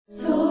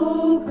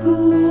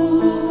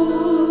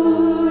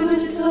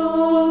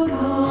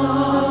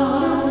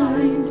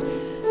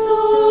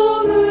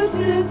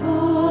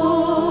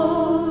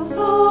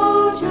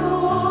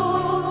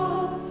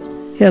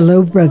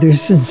Hello,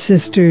 brothers and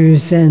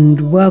sisters,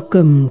 and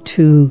welcome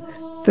to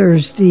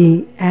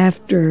Thursday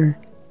after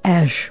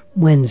Ash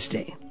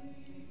Wednesday.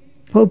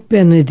 Pope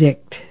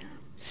Benedict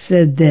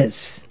said this: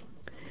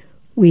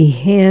 "We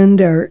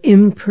hand our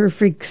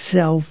imperfect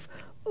self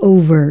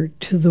over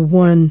to the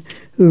one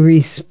who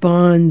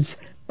responds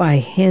by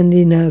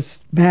handing us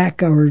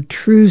back our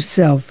true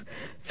self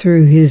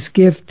through his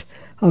gift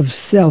of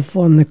self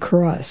on the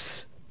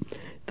cross.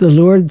 The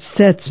Lord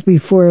sets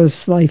before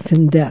us life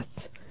and death,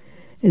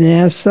 and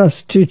asks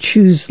us to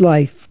choose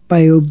life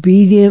by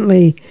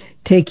obediently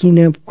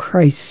taking up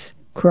Christ's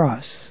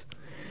cross.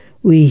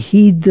 We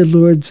heed the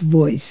Lord's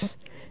voice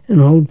and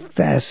hold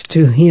fast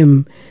to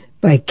him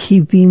by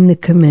keeping the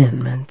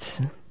commandments."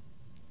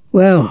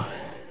 Well,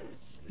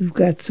 we've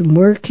got some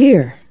work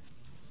here.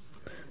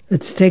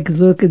 Let's take a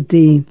look at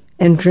the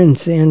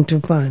entrance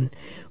antiphon.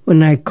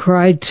 "When I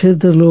cried to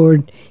the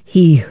Lord,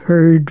 he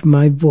heard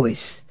my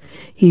voice.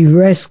 He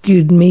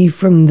rescued me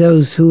from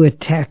those who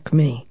attack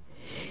me.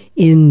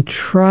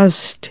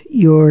 Entrust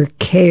your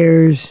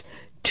cares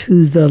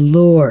to the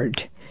Lord,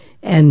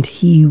 and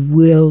he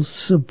will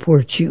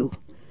support you."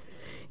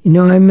 You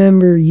know, I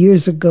remember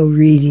years ago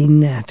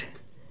reading that,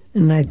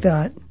 and I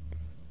thought,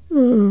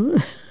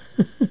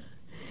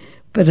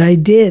 but I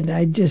did.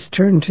 I just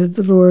turned to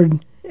the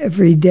Lord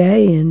every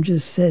day and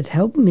just said,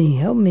 help me,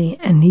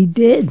 and he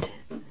did.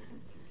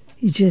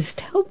 He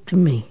just helped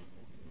me.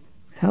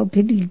 How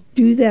could he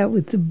do that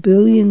with the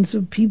billions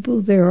of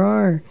people there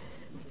are?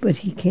 But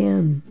he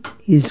can.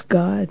 He's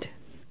God.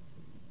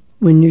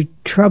 When you're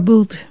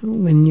troubled,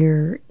 when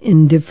you're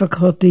in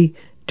difficulty,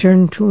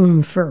 turn to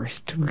him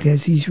first,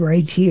 because he's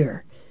right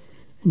here.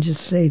 And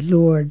just say,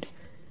 "Lord,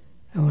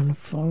 I want to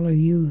follow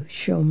you.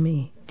 Show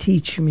me.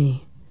 Teach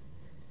me."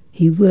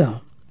 He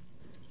will.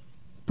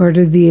 Part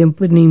of the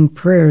opening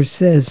prayer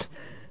says,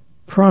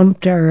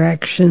 "Prompt our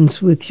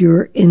actions with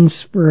your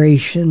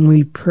inspiration,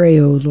 we pray,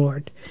 O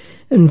Lord,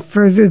 and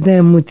further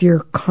them with your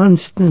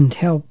constant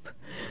help,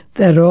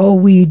 that all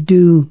we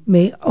do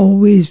may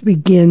always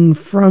begin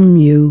from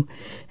you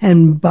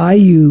and by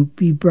you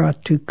be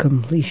brought to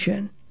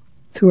completion.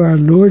 Through our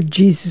Lord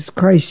Jesus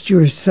Christ,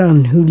 your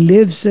Son, who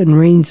lives and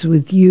reigns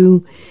with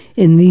you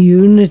in the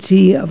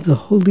unity of the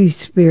Holy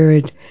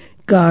Spirit,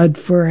 God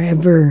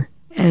forever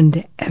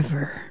and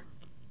ever."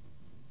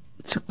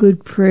 It's a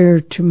good prayer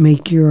to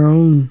make your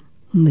own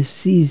in the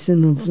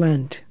season of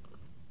Lent.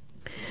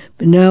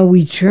 But now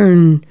we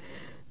turn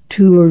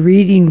to a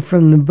reading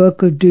from the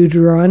book of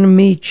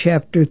Deuteronomy,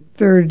 chapter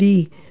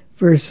 30,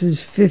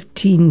 verses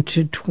 15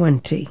 to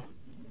 20.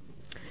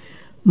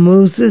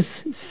 Moses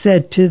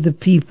said to the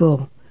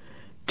people,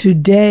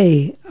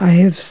 "Today I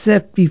have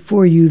set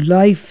before you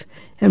life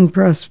and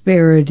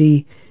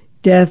prosperity,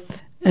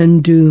 death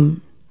and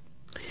doom.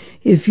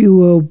 If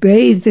you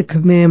obey the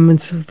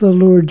commandments of the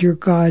Lord your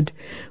God,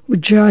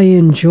 which I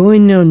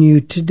enjoin on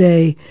you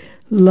today,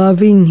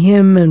 loving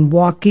him and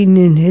walking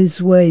in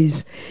his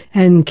ways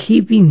and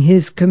keeping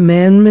his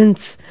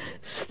commandments,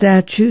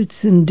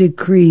 statutes, and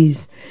decrees,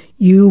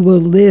 you will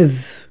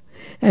live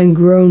and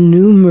grow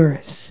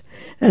numerous,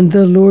 and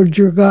the Lord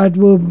your God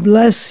will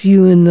bless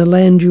you in the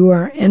land you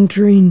are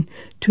entering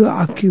to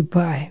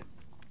occupy.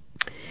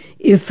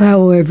 If,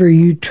 however,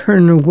 you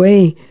turn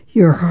away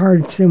your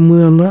hearts and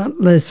will not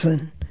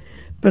listen,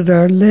 but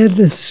are led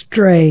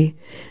astray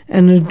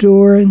and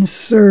adore and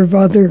serve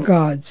other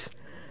gods,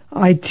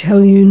 I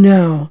tell you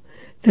now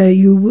that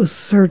you will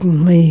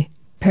certainly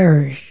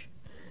perish."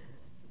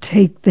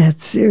 Take that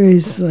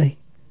seriously.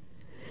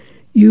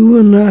 You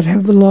will not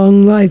have a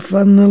long life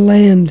on the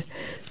land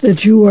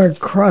that you are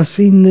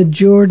crossing the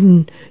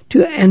Jordan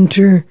to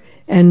enter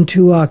and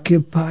to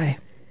occupy.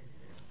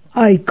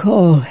 I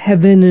call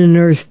heaven and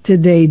earth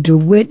today to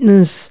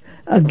witness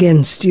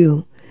against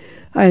you.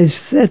 I have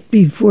set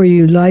before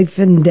you life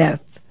and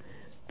death,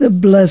 the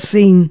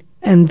blessing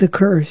and the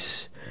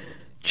curse.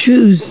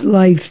 Choose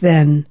life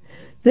then,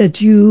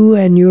 that you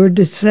and your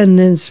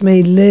descendants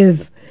may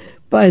live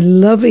by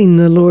loving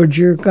the Lord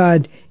your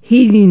God,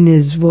 heeding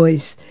his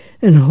voice,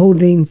 and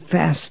holding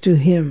fast to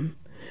him.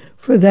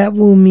 For that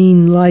will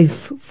mean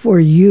life for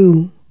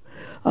you,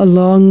 a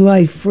long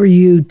life for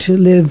you to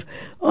live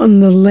on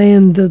the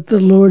land that the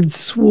Lord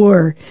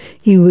swore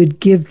he would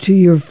give to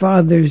your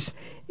fathers,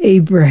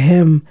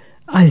 Abraham,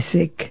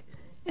 Isaac,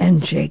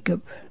 and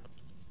Jacob."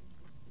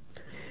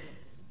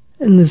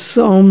 And the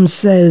psalm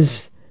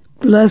says,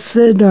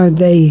 "Blessed are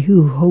they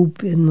who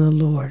hope in the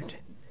Lord."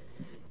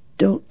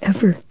 Don't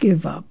ever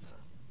give up.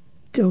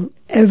 Don't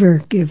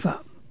ever give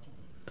up.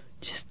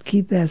 Just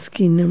keep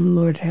asking him,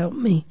 "Lord, help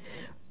me.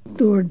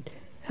 Lord,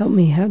 help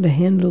me how to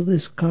handle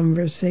this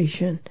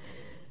conversation.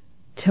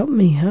 Help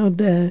me how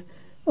to,"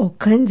 all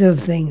kinds of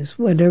things.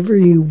 Whatever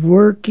you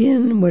work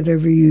in,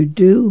 whatever you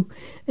do,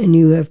 and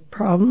you have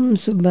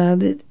problems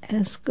about it,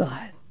 ask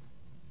God.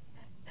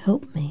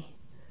 Help me.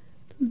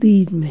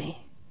 Lead me.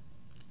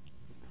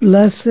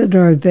 Blessed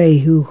are they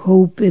who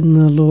hope in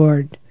the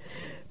Lord.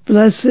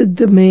 Blessed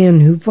the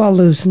man who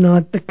follows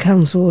not the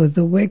counsel of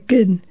the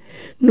wicked,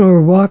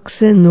 nor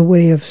walks in the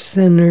way of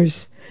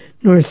sinners,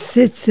 nor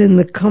sits in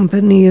the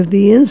company of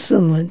the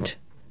insolent,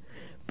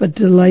 but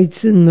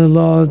delights in the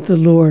law of the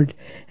Lord,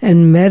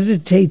 and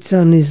meditates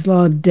on his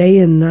law day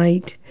and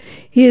night.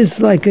 He is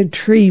like a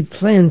tree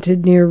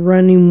planted near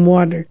running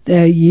water,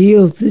 that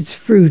yields its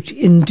fruit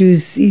in due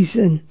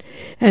season,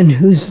 and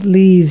whose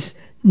leaves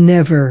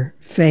never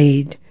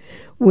fade.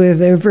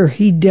 Whatever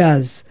he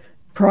does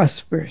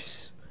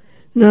prospers.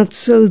 Not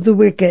so the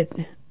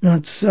wicked,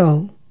 not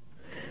so.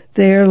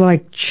 They are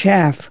like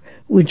chaff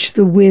which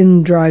the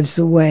wind drives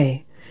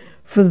away.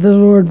 For the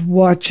Lord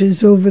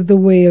watches over the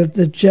way of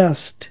the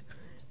just,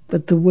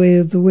 but the way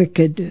of the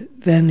wicked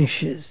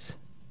vanishes.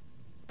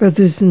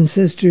 Brothers and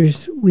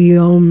sisters, we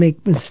all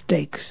make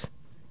mistakes.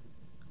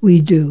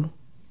 We do.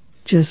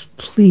 Just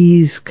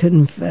please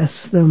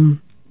confess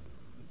them.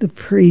 The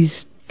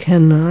priest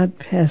cannot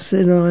pass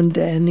it on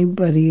to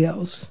anybody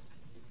else.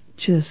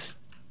 Just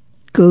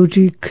go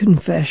to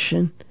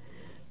confession.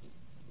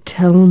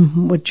 Tell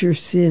him what your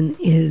sin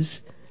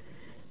is,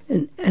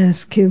 and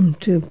ask him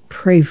to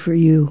pray for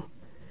you,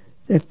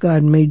 that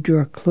God may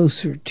draw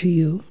closer to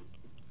you.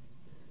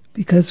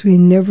 Because we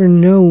never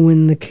know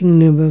when the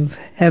kingdom of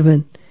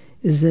heaven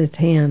is at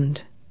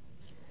hand.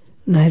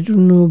 And I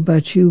don't know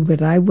about you,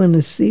 but I want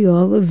to see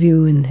all of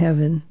you in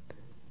heaven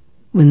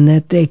when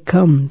that day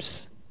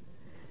comes.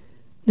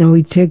 Now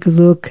we take a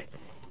look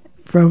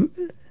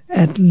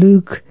at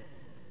Luke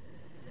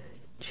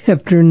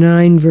chapter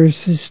 9,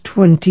 verses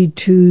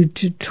 22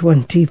 to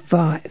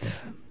 25.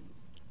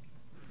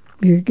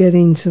 We're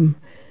getting some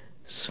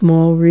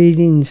small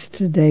readings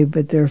today,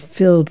 but they're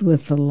filled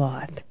with a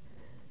lot.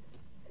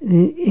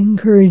 I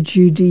encourage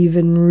you to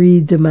even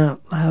read them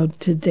out loud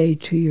today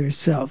to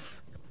yourself.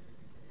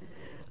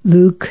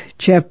 Luke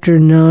chapter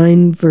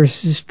 9,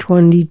 verses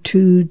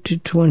 22 to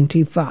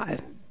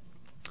 25.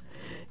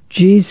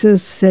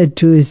 Jesus said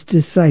to his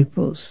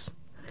disciples,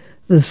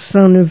 "The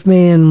Son of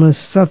Man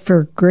must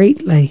suffer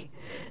greatly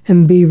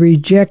and be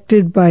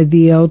rejected by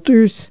the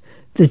elders,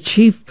 the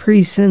chief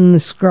priests and the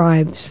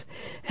scribes,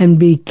 and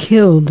be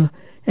killed,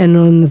 and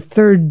on the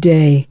third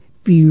day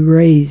be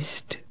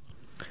raised."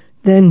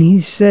 Then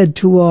he said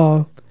to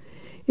all,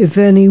 "If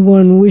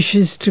anyone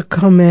wishes to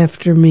come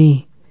after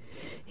me,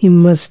 he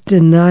must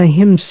deny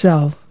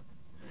himself,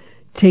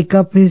 take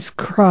up his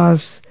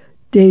cross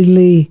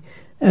daily,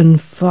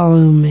 and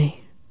follow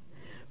me.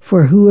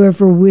 For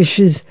whoever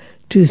wishes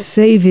to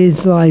save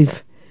his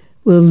life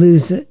will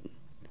lose it,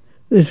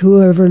 but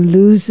whoever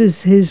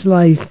loses his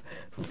life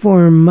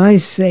for my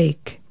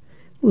sake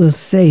will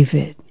save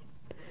it."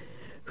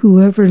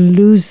 Whoever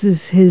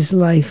loses his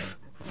life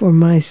for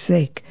my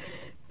sake,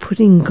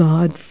 putting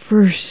God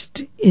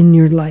first in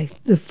your life,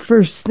 the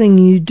first thing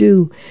you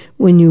do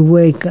when you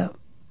wake up.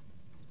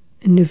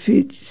 And if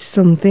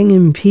something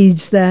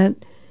impedes that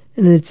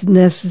and it's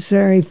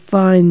necessary,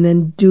 fine,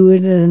 then do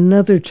it at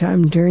another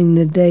time during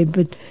the day.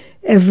 But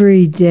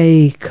every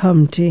day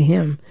come to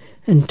him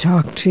and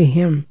talk to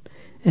him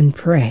and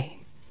pray.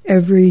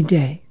 Every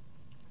day.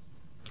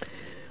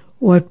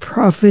 What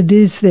profit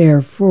is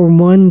there for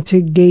one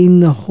to gain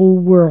the whole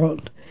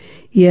world,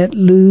 yet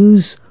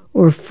lose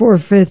or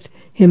forfeit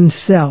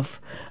himself?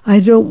 I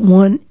don't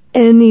want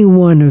any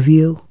one of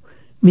you,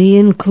 me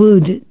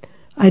included.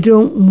 I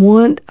don't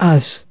want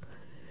us.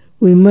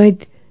 We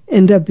might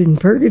end up in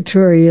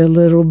purgatory a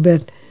little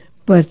bit,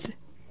 but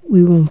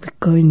we won't be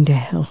going to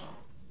hell.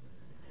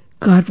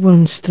 God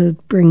wants to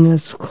bring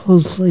us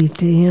closely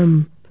to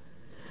him.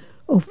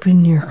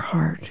 Open your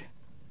heart.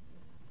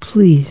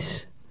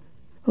 Please,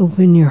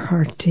 open your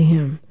heart to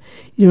him.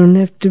 You don't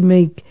have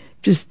to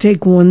just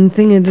take one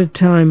thing at a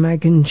time. I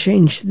can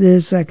change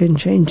this, I can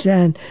change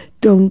that.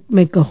 Don't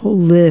make a whole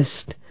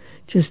list.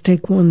 Just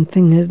take one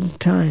thing at a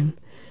time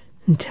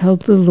and tell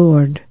the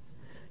Lord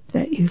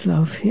that you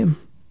love him,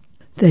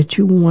 that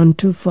you want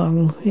to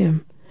follow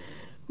him.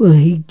 Will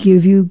he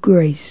give you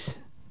grace?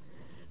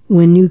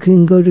 When you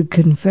can go to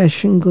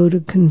confession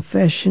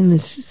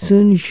as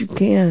soon as you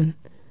can.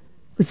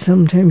 But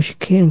sometimes you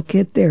can't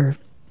get there.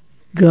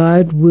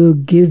 God will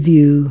give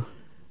you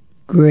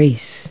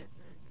grace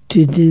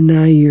to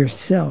deny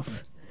yourself,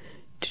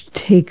 to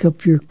take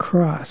up your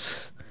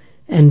cross,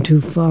 and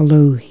to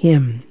follow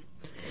him.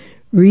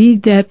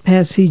 Read that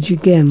passage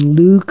again,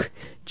 Luke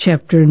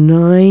chapter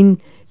 9.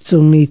 It's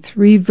only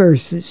 3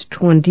 verses,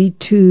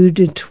 22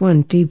 to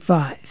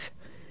 25.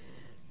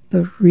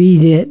 But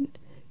read it,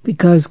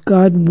 because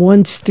God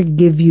wants to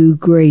give you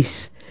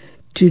grace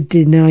to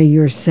deny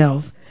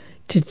yourself,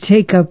 to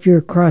take up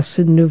your cross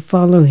and to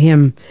follow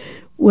him.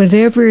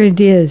 Whatever it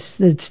is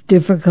that's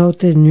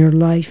difficult in your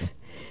life,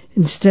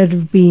 instead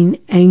of being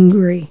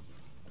angry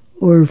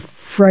or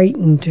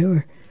frightened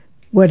or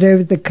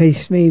whatever the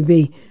case may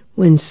be,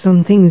 when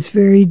something's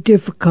very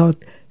difficult,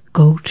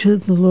 go to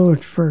the Lord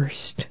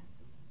first.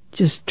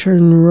 Just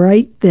turn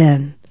right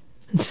then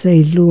and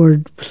say,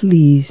 "Lord,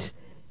 please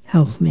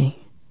help me.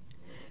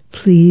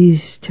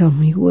 Please tell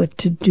me what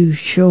to do.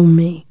 Show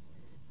me."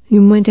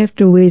 You might have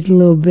to wait a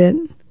little bit,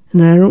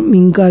 and I don't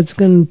mean God's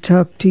going to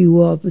talk to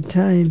you all the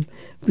time,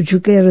 but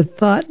you'll get a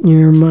thought in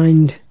your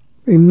mind.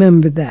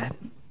 Remember that.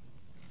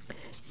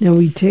 Now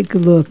we take a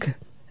look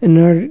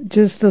at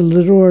just a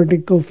little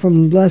article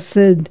from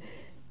Blessed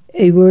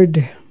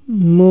Edward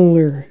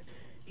Muller.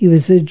 He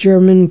was a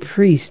German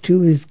priest who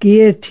was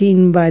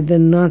guillotined by the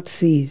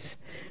Nazis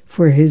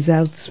for his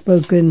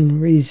outspoken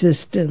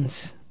resistance.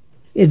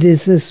 It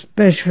is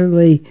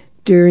especially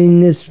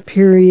during this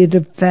period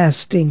of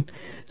fasting,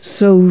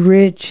 so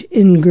rich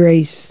in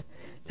grace,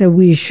 that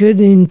we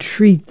should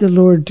entreat the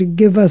Lord to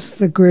give us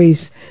the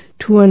grace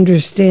to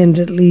understand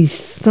at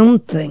least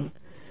something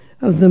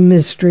of the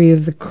mystery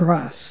of the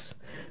cross,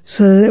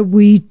 so that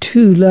we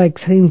too, like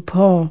St.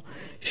 Paul,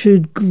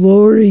 should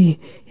glory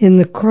in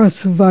the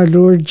cross of our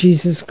Lord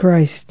Jesus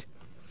Christ.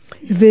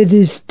 If it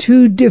is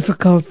too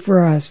difficult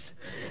for us,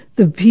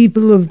 the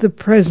people of the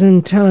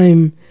present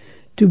time,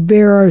 to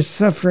bear our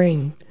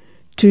suffering,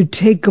 to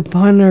take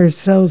upon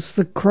ourselves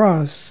the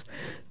cross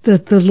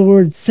that the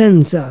Lord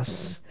sends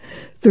us,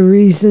 the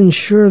reason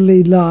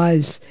surely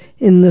lies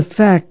in the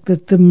fact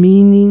that the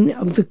meaning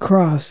of the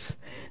cross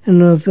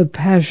and of the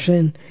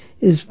passion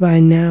is by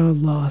now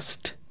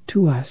lost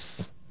to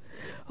us.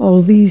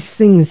 All these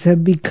things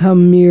have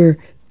become mere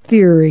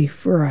theory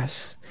for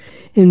us.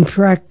 In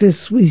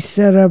practice, we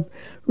set up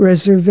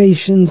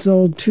reservations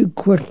all too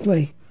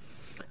quickly.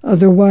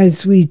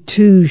 Otherwise, we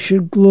too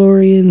should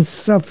glory in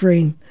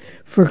suffering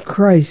for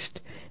Christ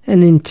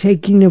and in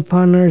taking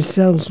upon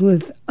ourselves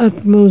with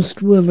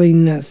utmost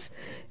willingness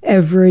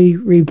every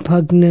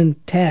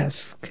repugnant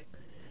task.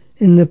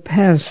 In the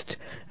past,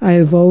 I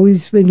have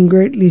always been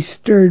greatly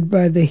stirred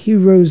by the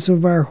heroes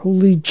of our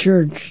Holy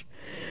Church,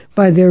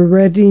 by their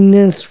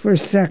readiness for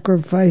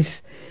sacrifice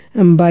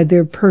and by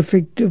their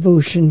perfect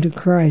devotion to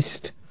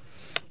Christ.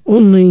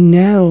 Only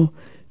now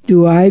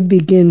do I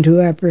begin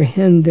to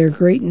apprehend their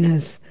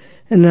greatness,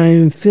 and I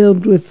am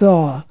filled with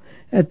awe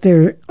at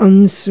their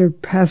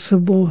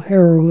unsurpassable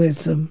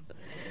heroism.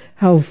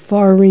 How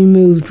far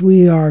removed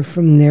we are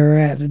from their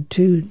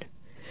attitude.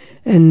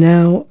 And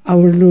now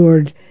our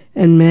Lord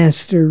and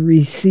Master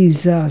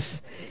receives us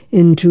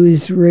into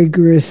his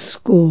rigorous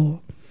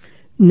school.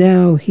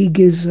 Now he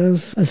gives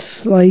us a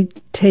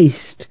slight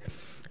taste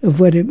of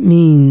what it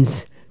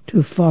means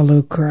to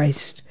follow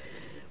Christ.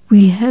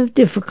 We have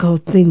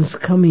difficult things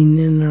coming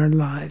in our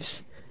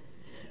lives.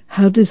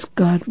 How does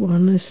God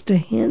want us to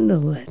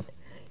handle it?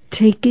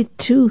 Take it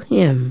to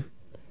him.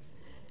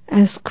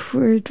 Ask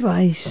for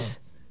advice.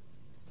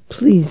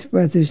 Please,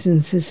 brothers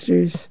and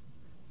sisters.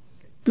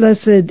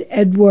 Blessed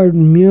Edward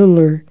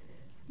Muller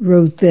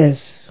wrote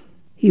this.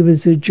 He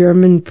was a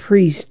German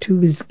priest who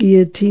was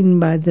guillotined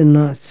by the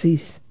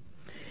Nazis.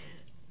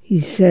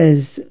 He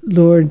says,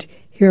 Lord,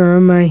 here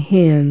are my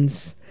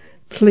hands.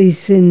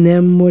 Place in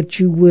them what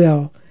you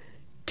will.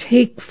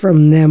 Take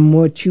from them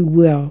what you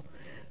will.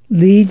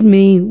 Lead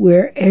me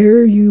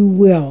where'er you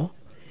will.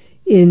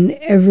 In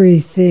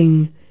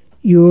everything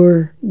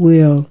your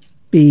will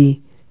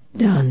be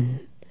done.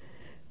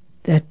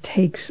 That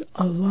takes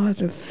a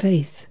lot of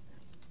faith,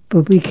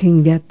 but we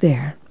can get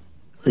there.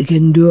 We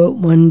can do it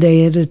one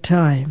day at a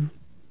time.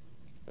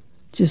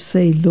 Just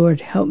say, Lord,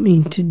 help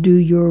me to do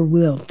your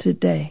will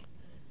today.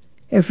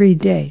 Every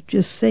day,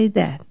 just say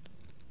that.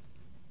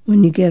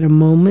 When you get a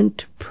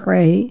moment,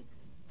 pray,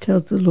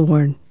 tell the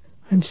Lord,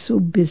 I'm so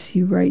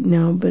busy right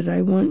now, but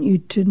I want you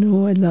to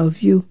know I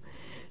love you.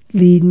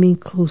 Lead me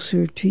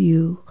closer to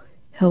you.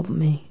 Help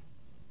me.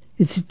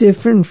 It's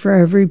different for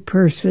every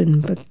person,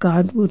 but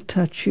God will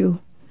touch you.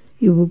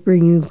 He will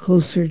bring you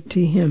closer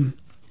to him.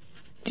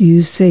 Do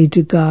you say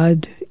to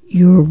God,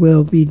 your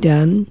will be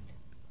done?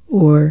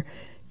 Or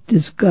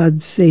does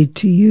God say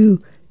to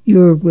you,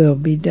 your will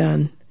be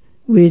done?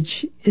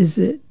 Which is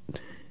it?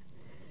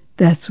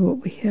 That's what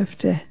we have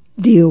to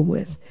deal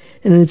with.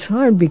 And it's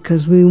hard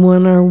because we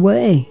want our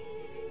way.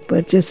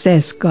 But just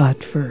ask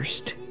God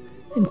first,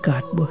 and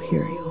God will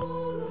hear you.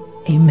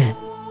 Amen.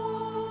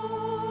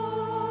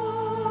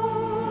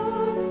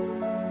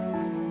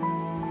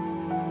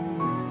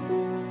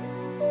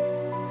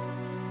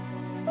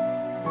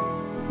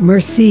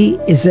 Mercy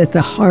is at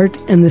the heart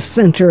and the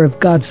center of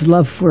God's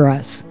love for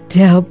us. To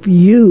help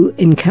you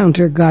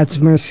encounter God's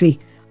mercy,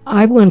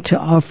 I want to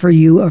offer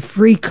you a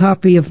free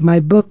copy of my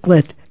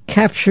booklet,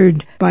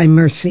 Captured by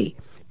Mercy.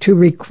 To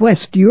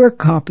request your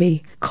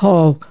copy,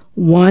 call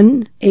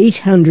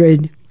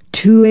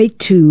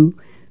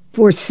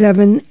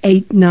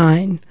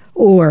 1-800-282-4789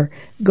 or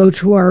go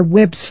to our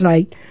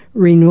website,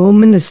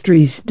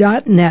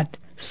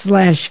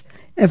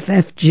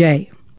 renewalministries.net/FFJ.